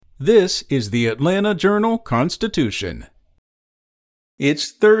This is the Atlanta Journal-Constitution. It's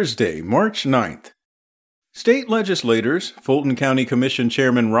Thursday, March 9th. State legislators, Fulton County Commission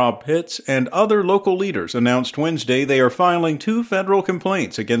Chairman Rob Pitts, and other local leaders announced Wednesday they are filing 2 federal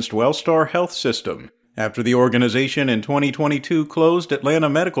complaints against Wellstar Health System after the organization in 2022 closed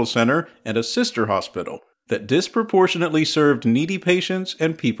Atlanta Medical Center and a sister hospital that disproportionately served needy patients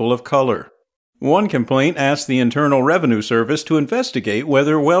and people of color. One complaint asked the Internal Revenue Service to investigate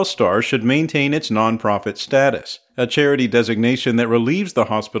whether Wellstar should maintain its nonprofit status, a charity designation that relieves the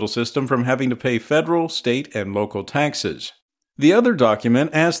hospital system from having to pay federal, state, and local taxes. The other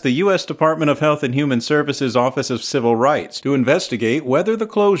document asked the U.S. Department of Health and Human Services Office of Civil Rights to investigate whether the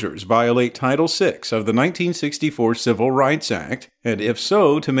closures violate Title VI of the 1964 Civil Rights Act, and if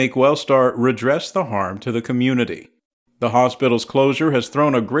so, to make Wellstar redress the harm to the community. The hospital's closure has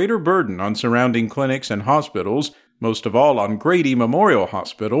thrown a greater burden on surrounding clinics and hospitals, most of all on Grady Memorial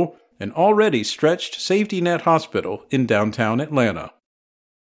Hospital, an already stretched safety net hospital in downtown Atlanta.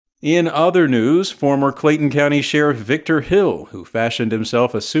 In other news, former Clayton County Sheriff Victor Hill, who fashioned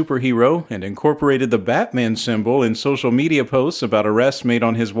himself a superhero and incorporated the Batman symbol in social media posts about arrests made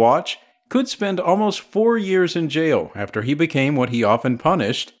on his watch, could spend almost 4 years in jail after he became what he often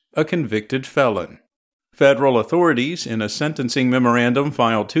punished, a convicted felon. Federal authorities, in a sentencing memorandum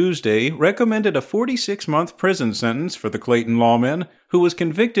filed Tuesday, recommended a 46-month prison sentence for the Clayton lawman, who was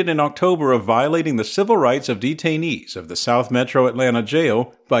convicted in October of violating the civil rights of detainees of the South Metro Atlanta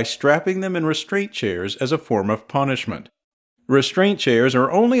Jail by strapping them in restraint chairs as a form of punishment. Restraint chairs are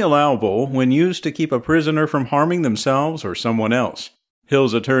only allowable when used to keep a prisoner from harming themselves or someone else.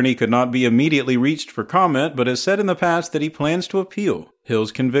 Hill's attorney could not be immediately reached for comment, but has said in the past that he plans to appeal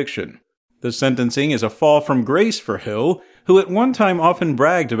Hill's conviction. The sentencing is a fall from grace for Hill, who at one time often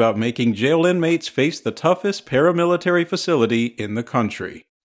bragged about making jail inmates face the toughest paramilitary facility in the country.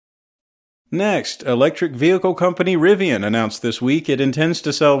 Next, electric vehicle company Rivian announced this week it intends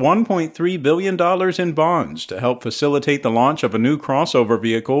to sell $1.3 billion in bonds to help facilitate the launch of a new crossover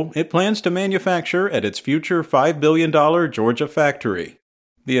vehicle it plans to manufacture at its future $5 billion Georgia factory.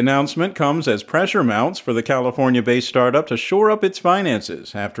 The announcement comes as pressure mounts for the California-based startup to shore up its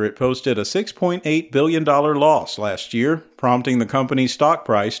finances after it posted a $6.8 billion loss last year, prompting the company's stock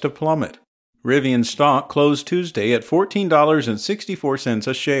price to plummet. Rivian stock closed Tuesday at $14.64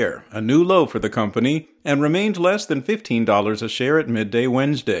 a share, a new low for the company, and remained less than $15 a share at midday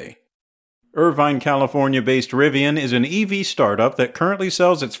Wednesday. Irvine, California-based Rivian is an EV startup that currently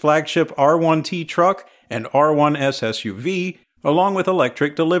sells its flagship R1T truck and R1S SUV, along with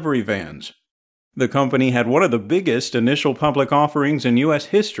electric delivery vans. The company had one of the biggest initial public offerings in U.S.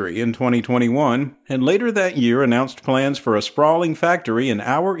 history in 2021, and later that year announced plans for a sprawling factory an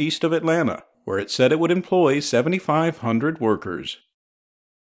hour east of Atlanta, where it said it would employ 7,500 workers.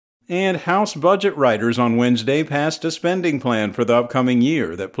 And House budget writers on Wednesday passed a spending plan for the upcoming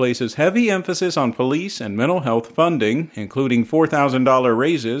year that places heavy emphasis on police and mental health funding, including $4,000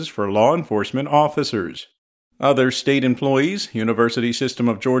 raises for law enforcement officers. Other state employees, University System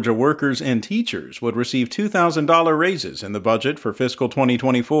of Georgia workers, and teachers would receive $2,000 raises in the budget for fiscal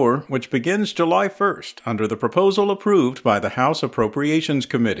 2024, which begins July 1st under the proposal approved by the House Appropriations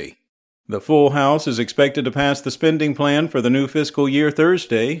Committee. The full House is expected to pass the spending plan for the new fiscal year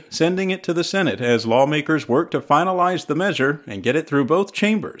Thursday, sending it to the Senate as lawmakers work to finalize the measure and get it through both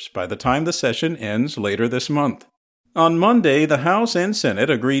chambers by the time the session ends later this month. On Monday, the House and Senate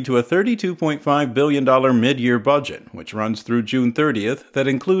agreed to a $32.5 billion mid-year budget, which runs through June 30th, that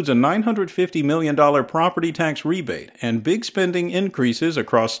includes a $950 million property tax rebate and big spending increases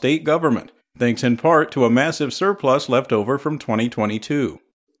across state government, thanks in part to a massive surplus left over from 2022.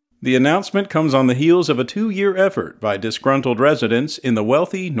 The announcement comes on the heels of a 2-year effort by disgruntled residents in the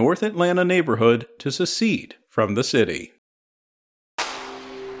wealthy North Atlanta neighborhood to secede from the city.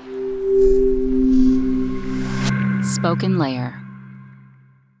 Spoken Layer.